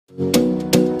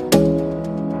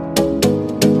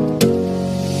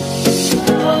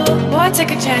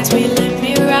take a chance, will you let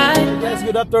me ride? Yes,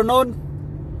 good afternoon.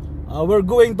 We're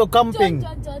going to camping.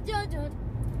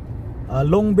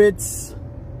 Long Beach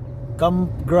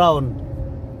campground,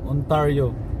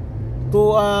 Ontario.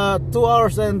 2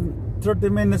 hours and 30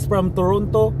 minutes from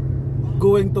Toronto,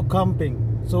 going to camping.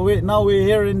 So now we're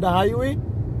here in the highway.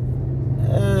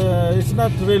 It's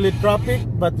not really traffic,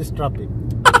 but it's traffic.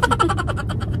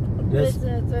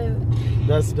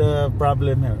 That's the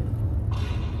problem here.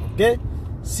 Okay,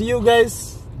 see you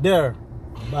guys there.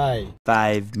 Bye.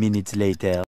 5 minutes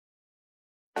later.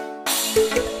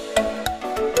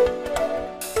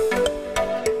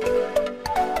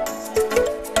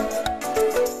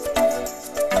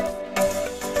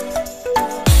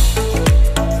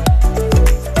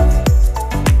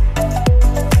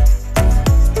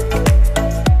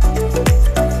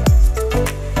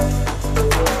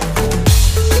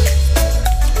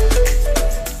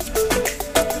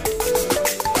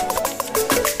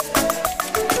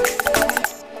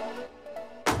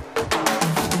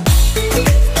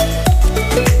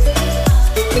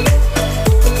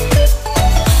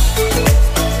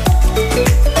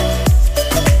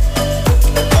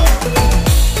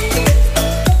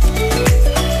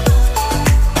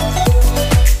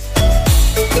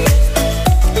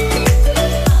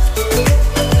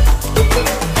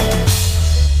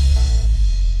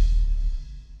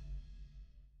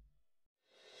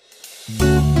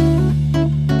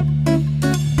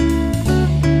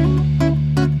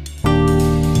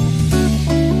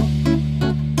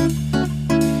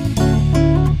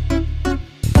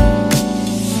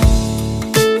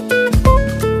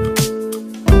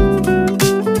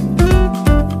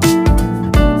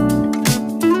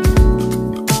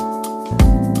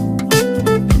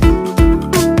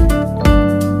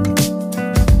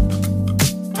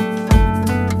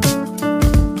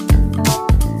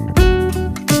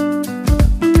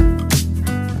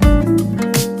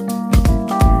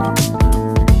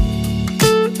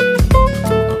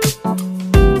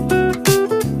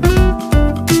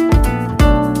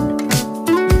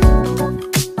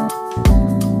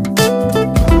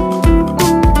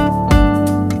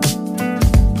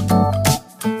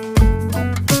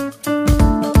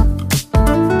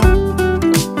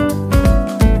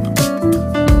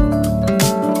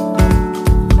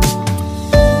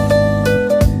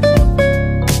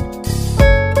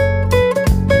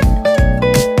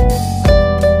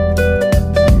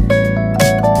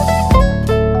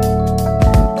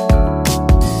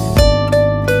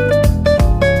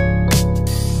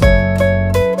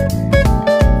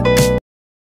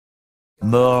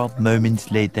 More moments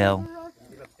later.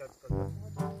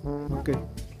 Okay.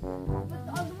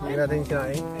 Hindi natin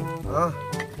kinain.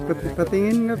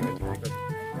 Patingin nga.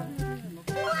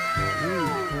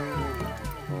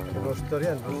 Roaster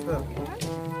yan, roaster.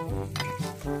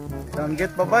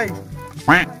 Danggit babay.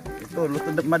 Ito,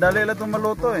 luto, madali lang itong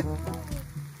maluto eh.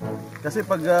 Kasi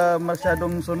pag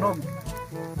masyadong sunog.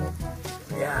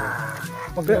 Yeah.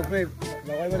 Pre,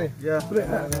 Yeah.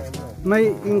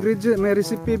 may ingredient, may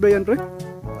recipe ba yan, pre?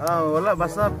 Wala,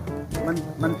 basta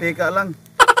mantika lang.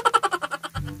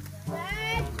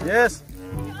 Yes.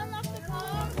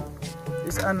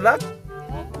 It's unlocked?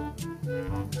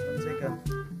 1 second.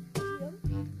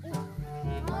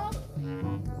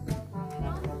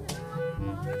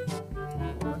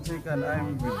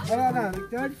 I'm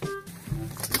Richard.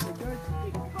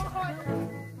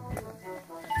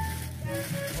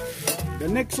 The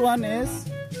next one is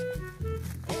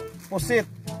pusit.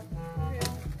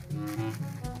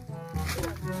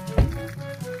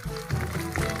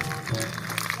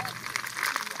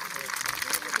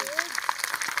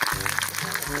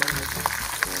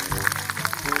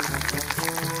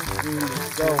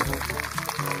 Let's go.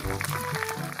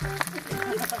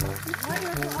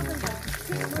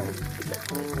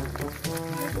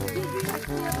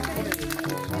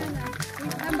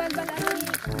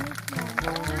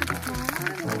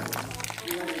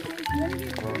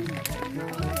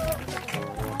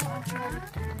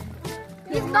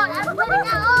 He's not athletic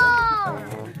at all!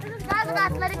 That's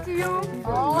athletic to you.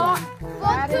 Oh,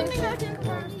 well, 2 minutes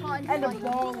and a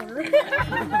baller.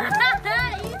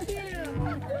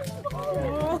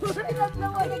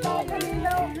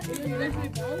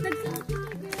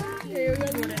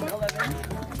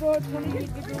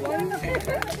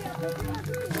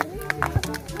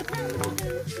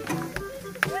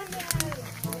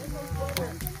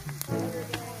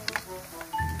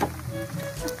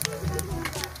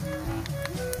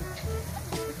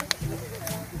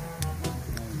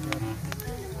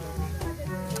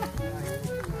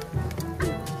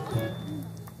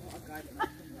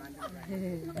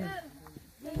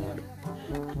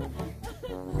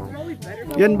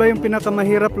 Yan ba yung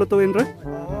pinakamahirap lutuin, Re?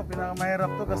 Oo, pinakamahirap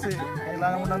to kasi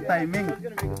kailangan mo ng timing.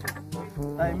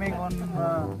 Timing on...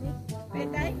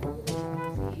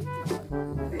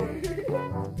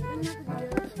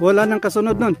 Wala nang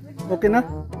kasunod nun. Okay na?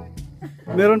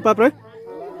 Meron pa, pre?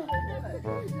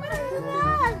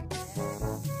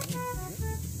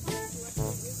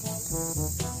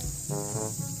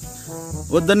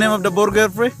 What's the name of the burger,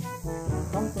 Frey?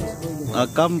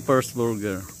 Campers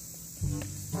burger.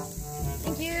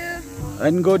 Thank you.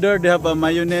 And go there, they have a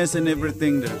mayonnaise and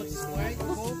everything there.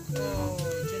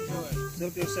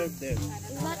 Self-serve there.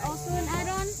 Is that also an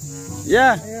add-on?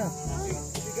 Yeah, Yeah.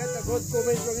 We got a good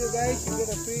comment from you guys. You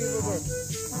got a free burger.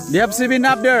 they have 7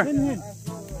 up there.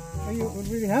 Oh, you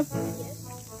already have?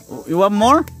 You want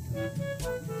more?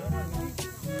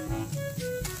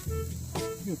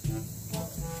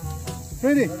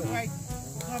 Ready?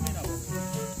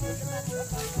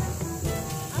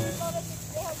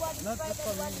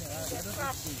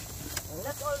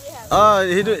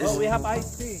 He do. We have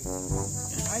iced tea.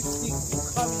 Iced tea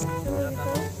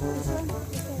coming.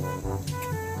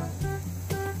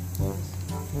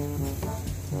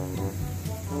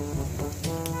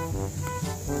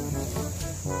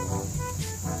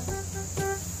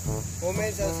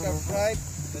 Moments are subscribe.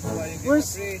 That's why you get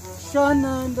Where's free. Sean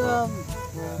and Liam.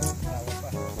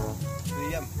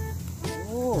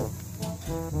 oh,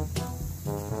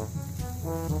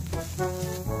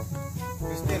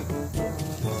 We still.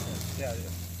 Yeah, yeah.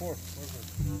 Four.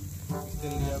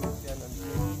 Still Liam, Jan, and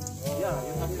yeah,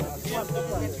 you have to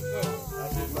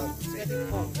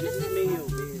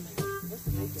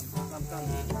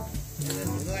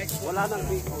wala nang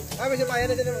bacon. Ah, may sabayan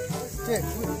na dyan. check.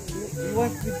 You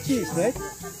want with cheese, right?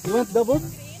 You want double?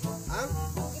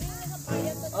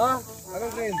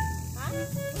 Anong green?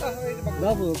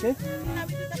 Double, okay?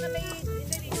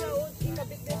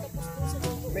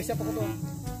 May isa pa ko doon.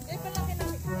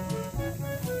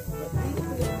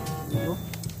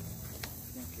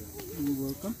 You're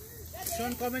welcome.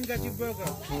 Sean, come and get your burger.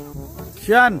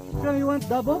 Sean, Sean, you want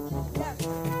double?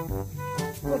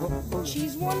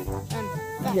 Cheese one and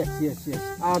Yes, yes, yes.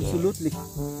 Absolutely.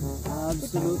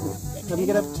 Absolutely. So we're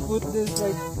gonna put this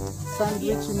like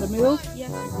sandwich in the middle. yeah,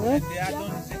 Right? The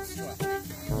add-on is extra.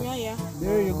 yeah.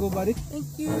 There you go, buddy. Thank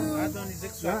you. Add-on is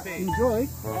extra Yeah, pay. enjoy.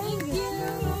 Thank you.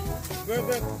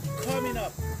 Burger coming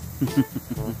up.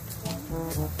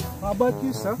 How about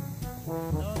you, sir?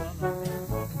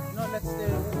 No, let's stay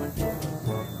over here.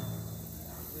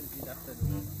 We'll eat after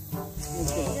this.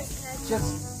 Okay.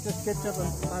 Just ketchup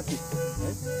and patty.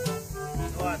 Right?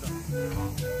 No add-on.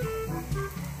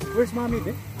 Where's mommy,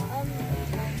 babe?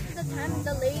 The time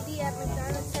the lady at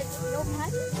McDonald's said no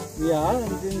patty. Yeah,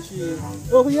 and then she...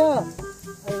 Oh yeah,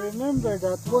 I remember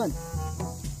that one.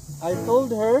 I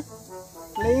told her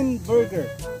plain burger.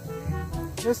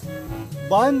 Just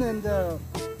bun and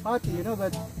patty, you know,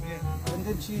 but... And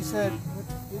then she said...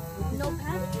 No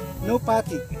patty. No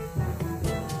patty.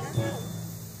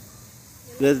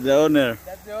 that's the owner.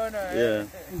 That's the owner. Yeah.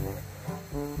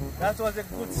 That was a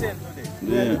good sale today.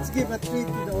 Yeah, Yeah. let's give a treat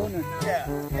to the owner. Yeah,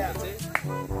 yeah.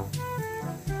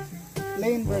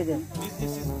 Plain burger.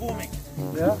 Business is booming.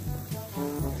 Yeah.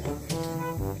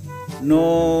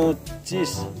 No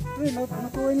cheese. Pre,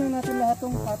 nakuha na natin lahat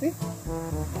ng patty.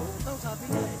 Ito, sabi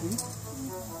niya eh.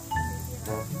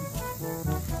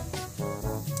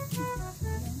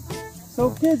 So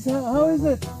kids, how is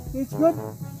it? It's good?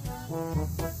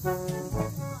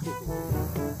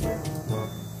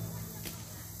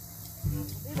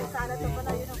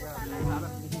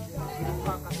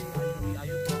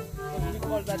 We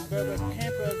call that burger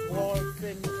Campers World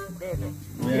Famous Burger.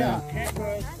 Yeah.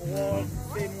 Campers World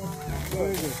Famous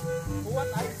Burger. What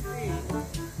ice cream?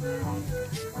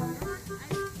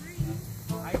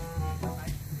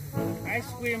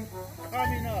 Ice cream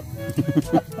coming up.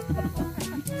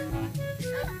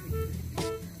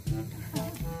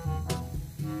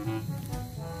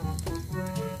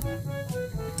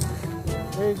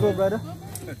 There you go, brother.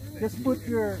 Just put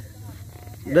your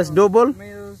That's double.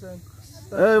 meals and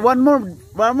One more.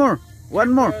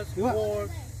 Campers You want- World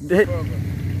The- Burger.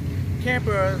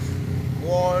 Campers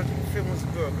World Famous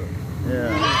Burger. Yeah. You're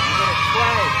gonna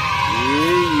try it.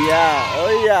 Yeah.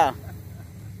 Oh yeah.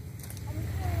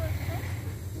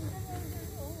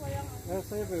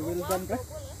 sa'yo, pre. Well done, pre.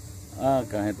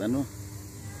 Kahit ano.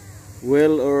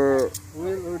 Well or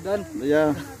Well or done.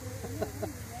 yeah.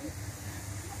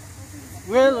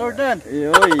 Well or done.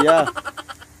 Oh yeah.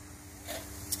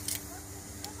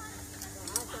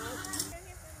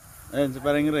 Ayun, si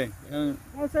paring Ray. Ayun.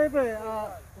 Sa'yo, pre.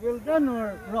 Well done or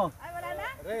no?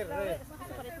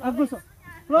 Gusto.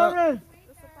 Florence!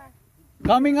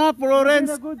 Coming up, You did Florence.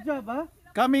 a good job, ha?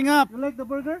 coming up. You like the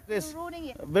burger? Yes. Ruining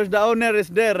it. Where's the owner is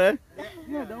there, eh?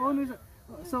 Yeah, the one is.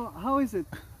 So how is it?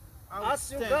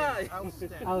 Ask you guys.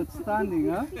 Outstanding,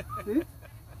 huh? See?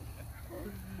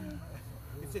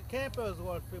 It's a camper's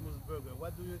world famous burger.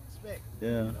 What do you expect?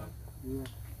 Yeah. Yeah.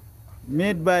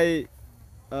 Made by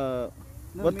No,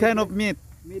 what made kind by- of meat?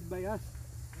 Made by us.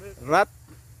 Rat?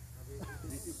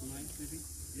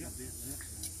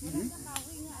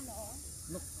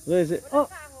 Where is it? Oh,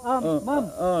 Oh, ma'am.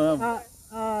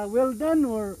 Well done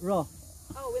or raw?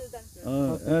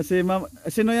 Si Ma'am,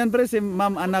 sino yan pre? Si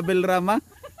Ma'am Annabel Rama?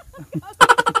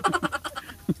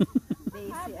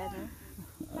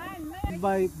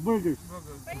 By burgers.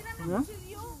 Yeah?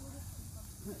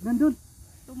 Nandun.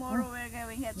 Tomorrow we're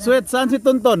going to Sweet, saan si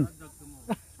Tonton?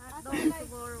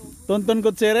 tomorrow. Tonton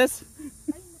Gutierrez?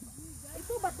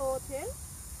 Ito ba to, hotel?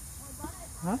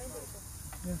 Ha?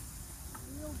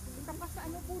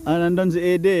 Nandun si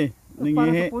Ede. Para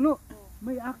Nangihi. sa puno.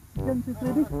 May act dyan si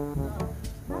Freddy.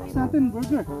 Sa atin,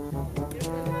 burger.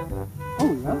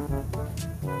 Oh, yeah.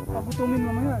 Pagutumin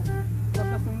mamaya.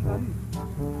 Labas na yung kanin.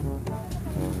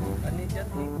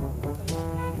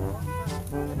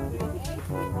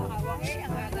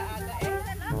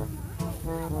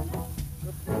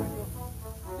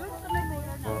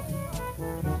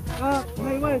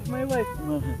 My wife, my wife.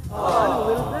 Ano,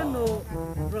 well done o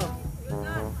bro? Well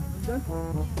done?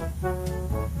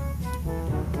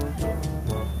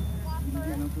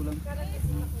 Binigyan ng tulang.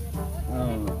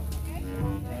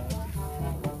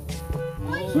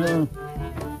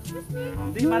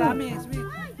 Hindi marami, sweet.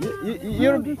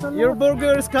 Your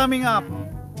burger is coming up.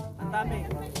 Ang dami.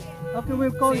 Okay,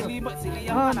 we'll call Si you.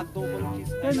 Liam Ah, pa, nag-double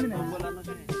cheese. 10 minutes. Nag-double ano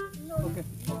siya eh. Okay.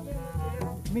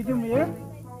 Medium rare?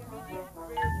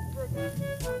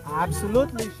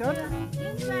 Absolutely, chef.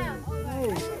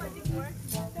 Hey.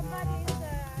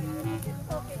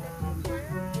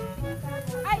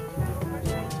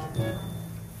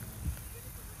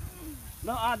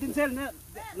 No, Dinsel,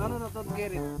 no, don't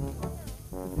get it.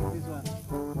 Take this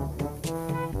one.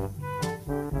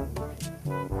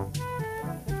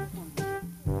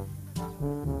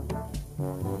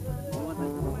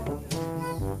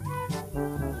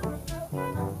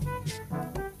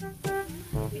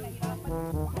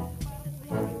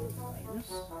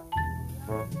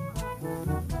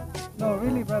 No,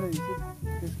 really, brother, is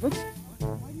it good?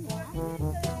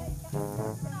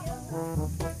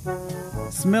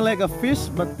 Smell like a fish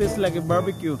but tastes like a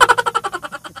barbecue.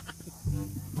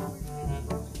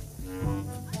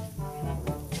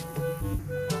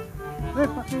 Eh,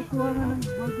 pakikuha nga ng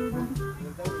burger doon.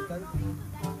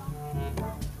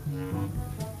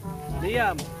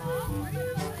 Liam,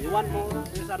 you want more?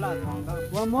 There's a lot.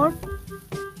 One more?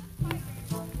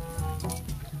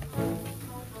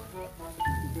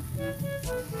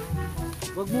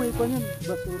 Wag mo ikon yan,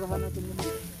 basurahan natin yun.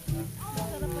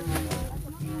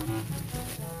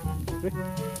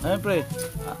 Ayun pre,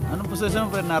 anong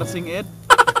posisyon pre? Nursing aid?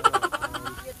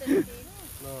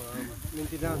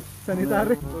 Maintenance.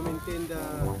 Sanitary. To maintain the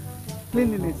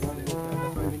cleanliness.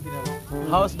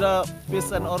 How's the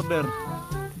peace and order?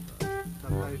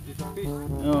 Sometimes it's a fish.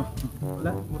 Oh.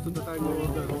 Wala, most of the time we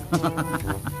order.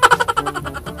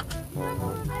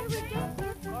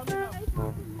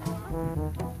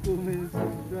 Two minutes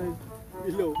drive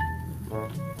below.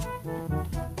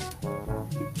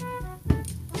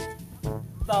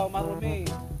 Daw, marumi.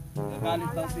 Nagalit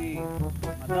daw si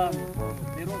Madam.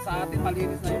 Pero sa atin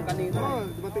malinis na yung kanina. Oh,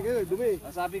 dumating kayo, dumi.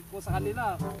 Sabi ko sa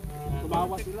kanila,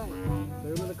 tumawa sila eh.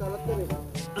 Dahil mo nagkalat ko eh.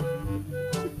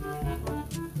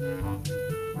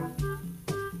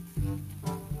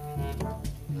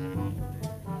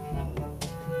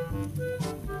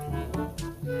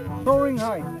 Soaring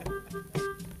high.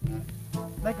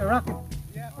 Like a rocket.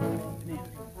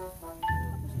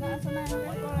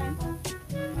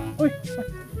 Uy!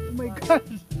 Oh my God!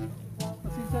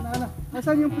 Pasensya na Ana.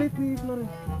 Nasaan yung plate ni Florence?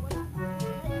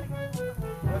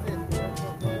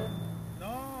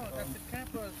 No, that's the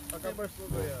campers. Campers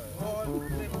over here. All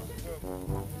famous burger.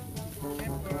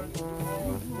 Campers,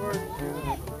 all world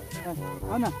famous.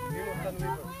 Ana? Yellowstone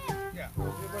River. Yeah.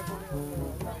 River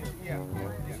yeah.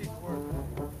 This is world.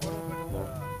 All over the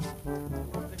world.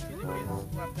 From the Philippines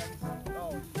to Afghanistan.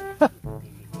 Oh,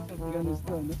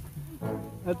 Afghanistan. No?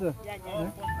 Ito. all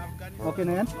from Afghanistan. Okay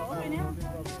na yan?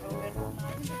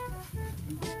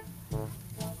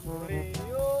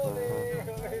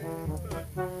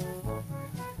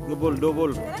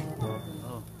 Double.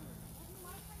 Oh.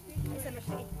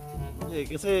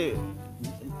 Kasi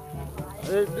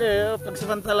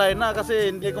pagsamantalay na kasi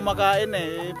hindi kumakain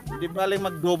eh. Di baling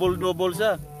mag-double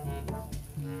siya.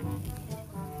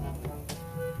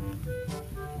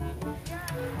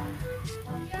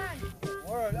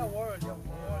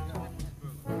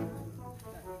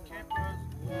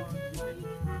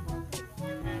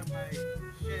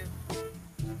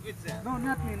 No,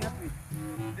 not me, not me.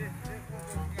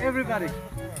 Everybody. You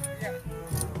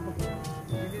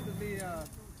need to be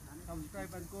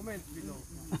subscribe and comment below.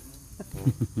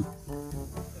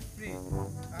 It's free.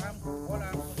 All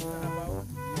I'm concerned about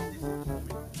is this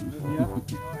moment. Yeah.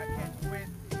 I can't wait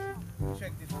to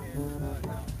check this here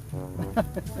now.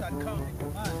 Start counting the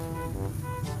money.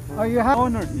 Oh, you have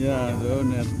owner. Yeah, the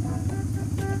owner.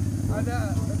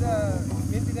 Ada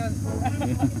maintenance.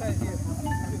 Here.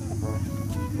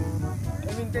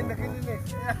 I maintain the cleanliness.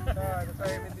 Sa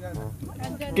maintenance.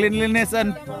 Cleanliness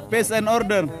and peace and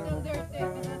order.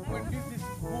 When this is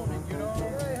booming,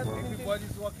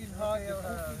 everybody's working hard,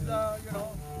 the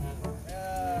cook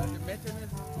is, the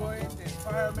maintenance is going, the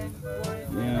fireman is going.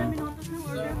 Yeah.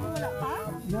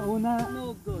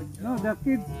 No good. No, the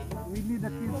kids. We need the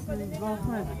kids to go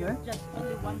first, right? Just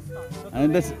only 1 star.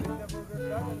 And that's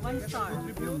 1 star.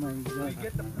 Oh my God.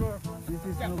 Get the floor. This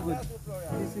is no good.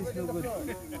 This is no good.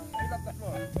 Fill up the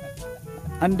floor.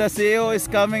 and the CEO is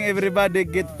coming. Everybody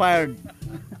get fired.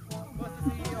 What's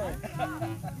the CEO?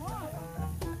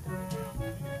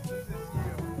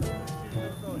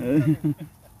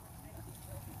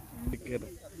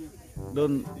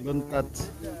 Don't touch.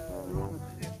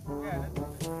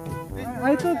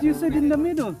 I thought you said in the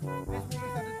middle. This thing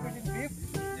is 100% beef.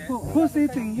 Who's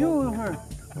eating? You or her?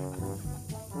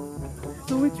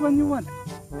 So which one you want?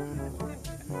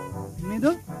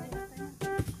 Middle?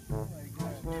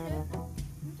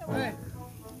 Hey,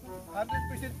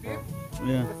 100% beef.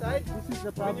 Yeah. The side. This is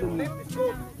the When you problem. flip, it's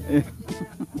cold. Eh,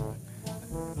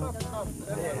 That's what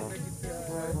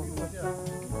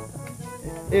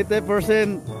make it,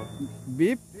 80%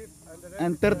 beef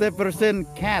and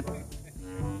 30% cat.